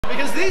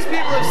Because these people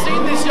have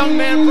seen this young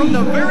man from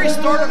the very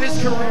start of his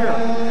career.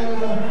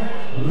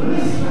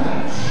 This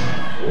match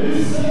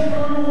is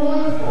set for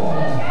one fall.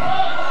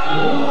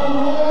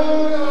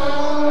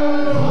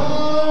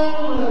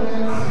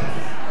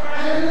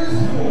 And is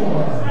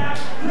for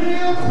the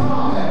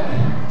Atomic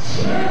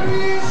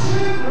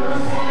Championship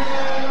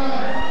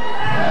Wrestling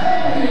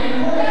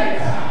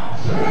Heavyweight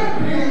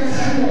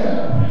Championship.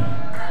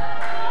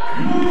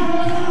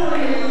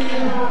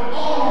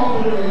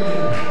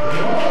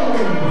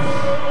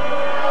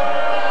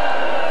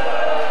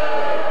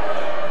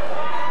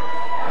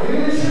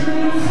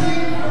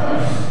 Introducing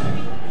first,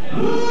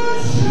 the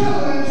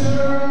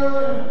challenger,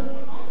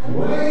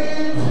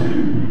 weighing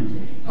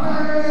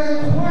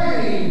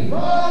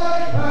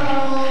 225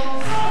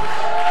 pounds,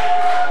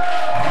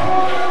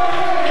 from the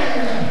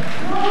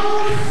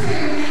Breaux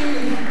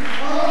city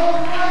of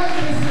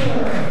Lancaster,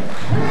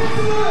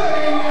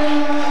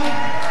 Pennsylvania.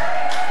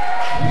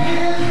 He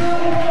is the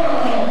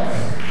world's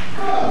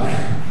most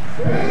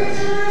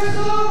dangerous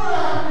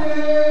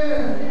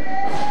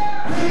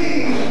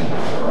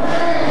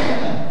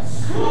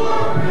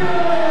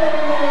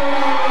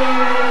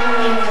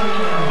American.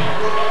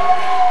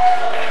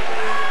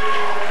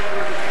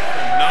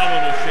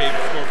 Phenomenal shape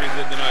Scorpion's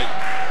in tonight.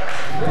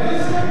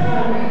 His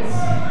opponents,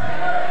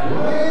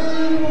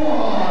 weighing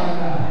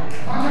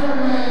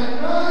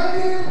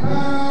 190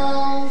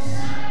 pounds,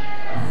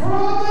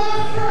 from the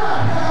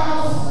frat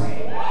house,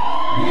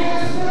 he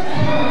is the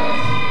current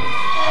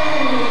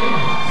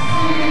heavyweight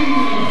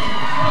champion,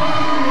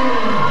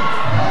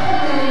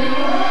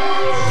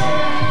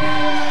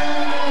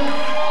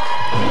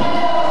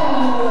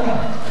 Breaux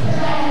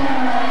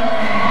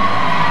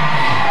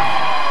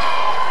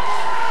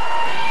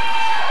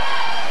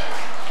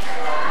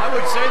I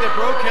would say that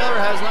Breaux Keller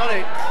has not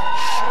a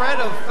shred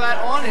of fat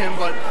on him,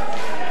 but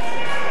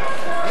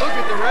look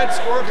at the Red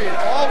Scorpion,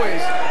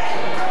 always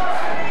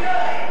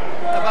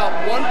about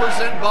 1%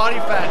 body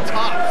fat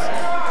tops.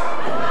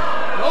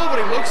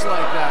 Nobody looks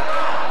like that.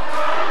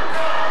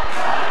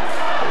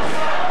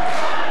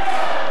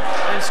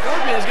 And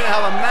Scorpion is going to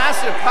have a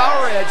massive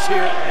power edge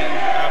here. He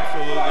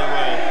absolutely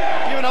will.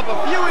 Giving up a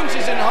few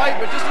inches in height,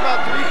 but just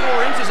about 3-4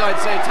 inches,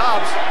 I'd say,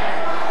 tops.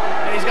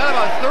 And he's got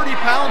about 30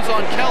 pounds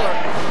on Keller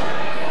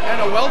and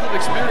a wealth of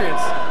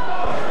experience.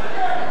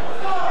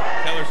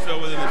 Keller's still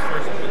within his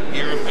first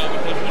year of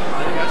competition.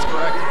 I think that's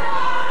correct.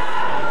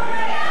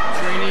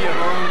 Trainee of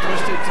our own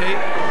Twisted Tate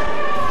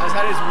has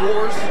had his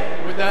wars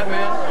with that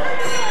man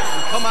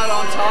and come out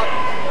on top.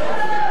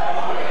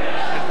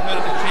 Has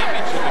defended the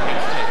championship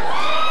against Tate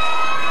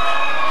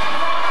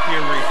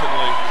here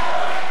recently.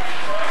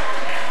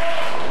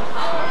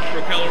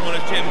 Breaux Keller won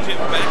his championship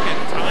back at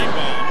Time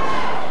Bomb.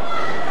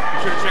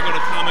 Be sure to check out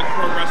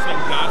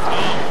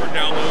AtomicProWrestling.com for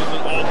downloads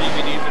on all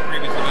DVDs of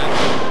previous events.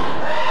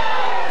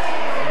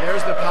 And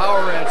there's the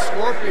power edge.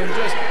 Scorpion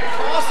just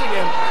tossing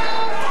him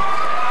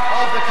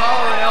off the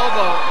collar and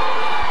elbow.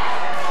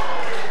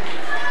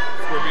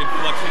 Scorpion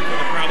flexing for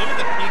the crowd. Look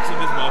at the peaks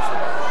of his muscles.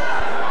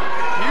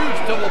 Huge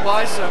double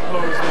bicep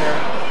pose there.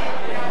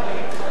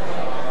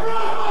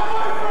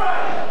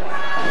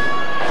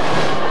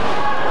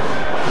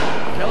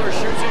 Keller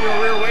shoots into a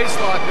rear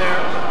waistlock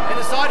there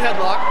and a side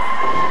headlock.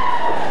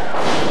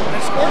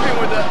 And Scorpion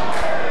with the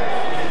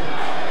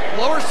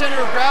lower center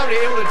of gravity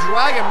able to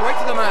drag him right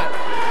to the mat.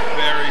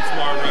 Very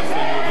smart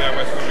wrestling move there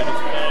by Scorpion.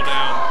 Just fall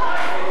down.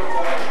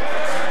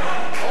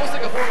 Almost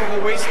like a form of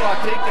a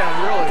waistlock takedown,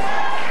 really.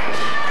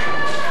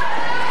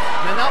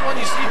 And not one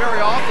you see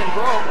very often.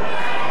 Breaux,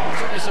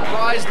 certainly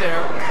surprised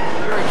there.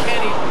 Very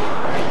canny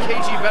and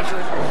cagey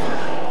veteran.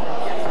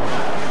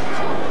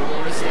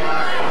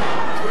 Waistlock,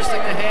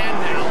 twisting the hand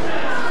now.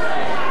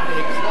 A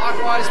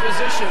clockwise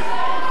position.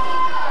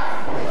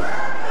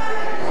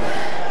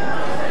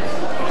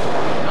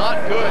 Not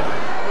good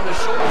for the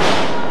shoulder.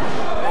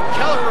 And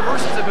Keller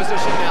reverses the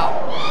position now.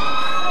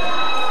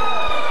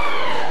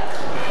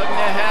 Putting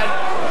the head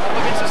up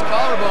against his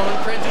collarbone,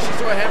 transitions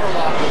to a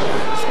hammerlock.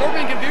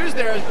 Scorpion confused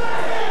there.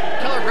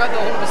 Keller grabbed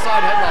the hold of a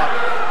side headlock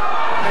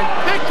and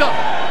picked up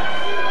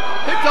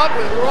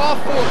with raw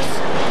force.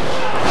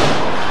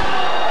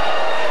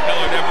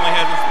 Keller definitely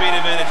has a speed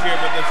advantage here,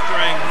 but the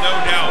strength, no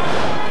doubt,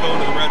 going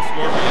to the Red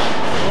Scorpion.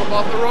 Rope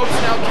off the ropes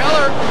now.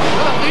 Keller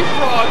with a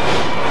leapfrog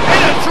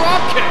and a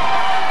drop kick.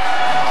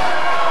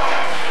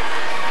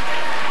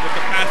 The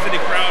capacity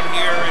crowd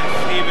here in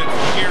Stevens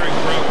cheering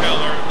Breaux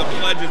Keller, the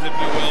pledges, if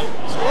you will.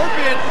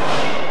 Scorpion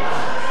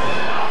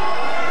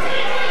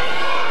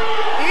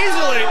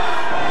easily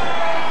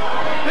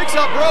picks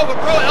up Breaux, but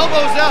Breaux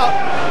elbows out.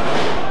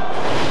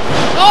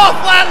 Oh,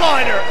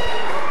 flatliner!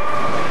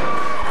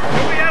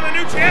 Do we have a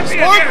new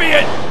champion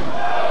Scorpion! here?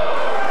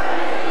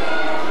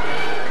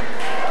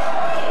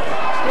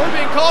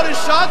 Scorpion called his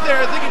shot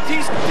there, thinking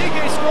TK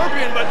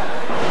Scorpion, but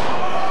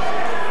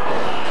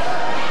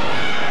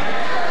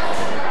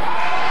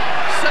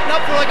setting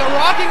up for like a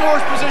rocking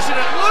horse position.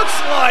 It looks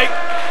like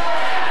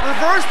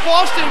reverse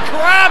Boston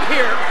Crab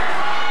here.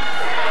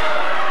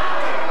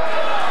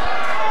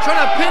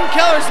 Trying to pin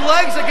Keller's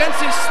legs against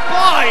his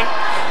spine.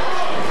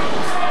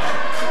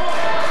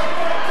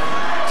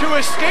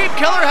 escape,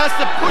 Keller has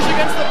to push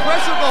against the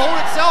pressure of the hold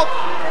itself.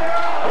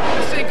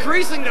 Just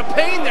increasing the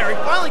pain there. He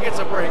finally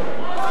gets a break.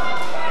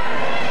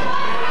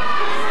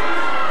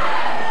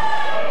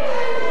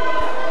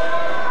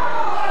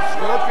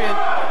 Scorpion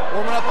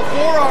warming up a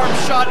forearm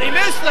shot. He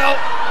missed though.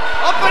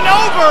 Up and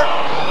over.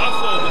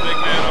 Muscle the big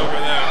man over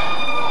there.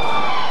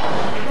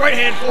 Right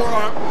hand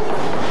forearm.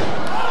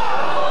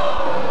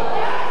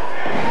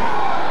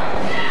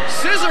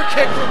 Scissor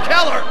kick from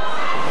Keller.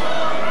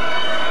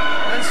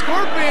 And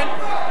Scorpion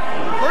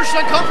perched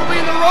uncomfortably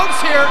in the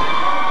ropes here.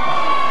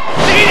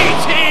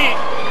 DDT.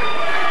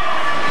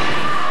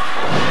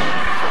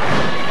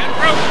 And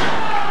Breaux.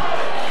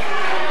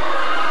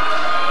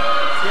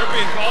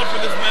 Scorpion called for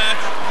this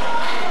match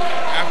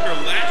after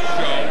last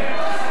show.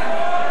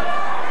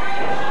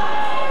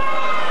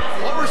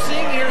 What we're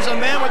seeing here is a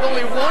man with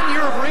only 1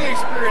 year of ring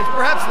experience,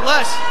 perhaps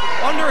less,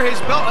 under his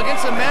belt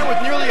against a man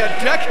with nearly a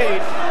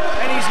decade,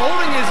 and he's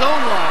holding his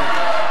own line.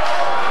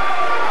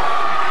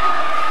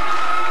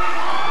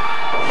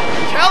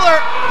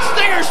 Keller,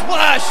 stinger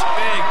splash!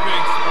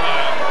 Big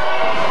splash.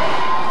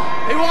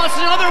 He wants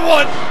another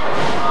one.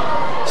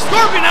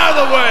 Scorpion out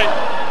of the way.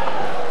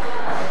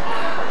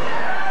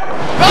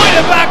 Belly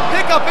to back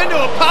pickup into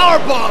a power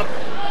bomb.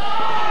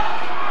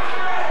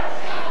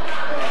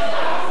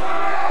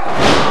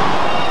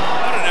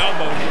 What an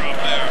elbow drop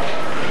there.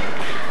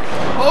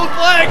 Both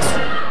legs.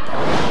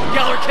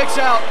 Keller kicks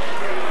out.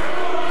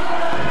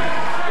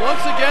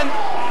 Once again,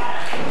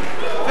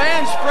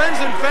 fans, friends,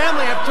 and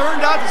family have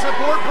turned out to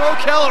support Breaux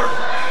Keller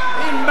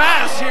in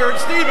mass here at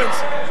Stevens.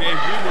 James,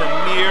 we were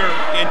mere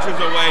inches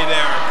away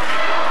there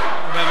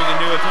from having a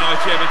new Atomic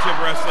Championship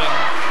Wrestling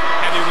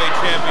heavyweight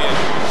champion.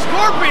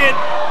 Scorpion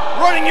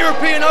running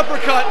European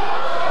uppercut.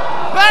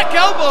 Back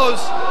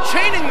elbows,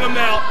 chaining them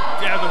out.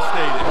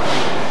 Devastated.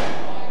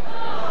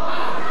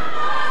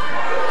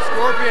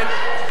 Scorpion,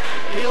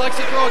 he likes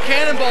to throw a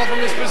cannonball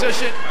from this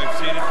position. I've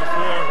seen it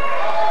before.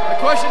 The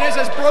question is,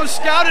 has Breaux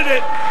scouted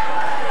it?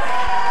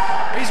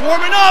 He's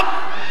warming up.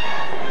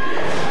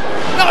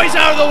 No, he's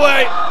out of the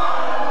way.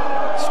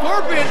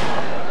 Scorpion.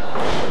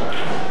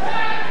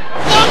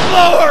 Lung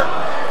blower.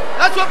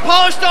 That's what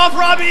polished off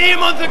Robbie E a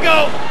month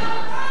ago.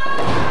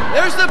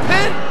 There's the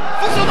pin.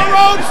 Foot's on the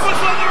ropes.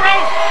 Foot's on the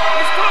ropes.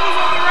 It's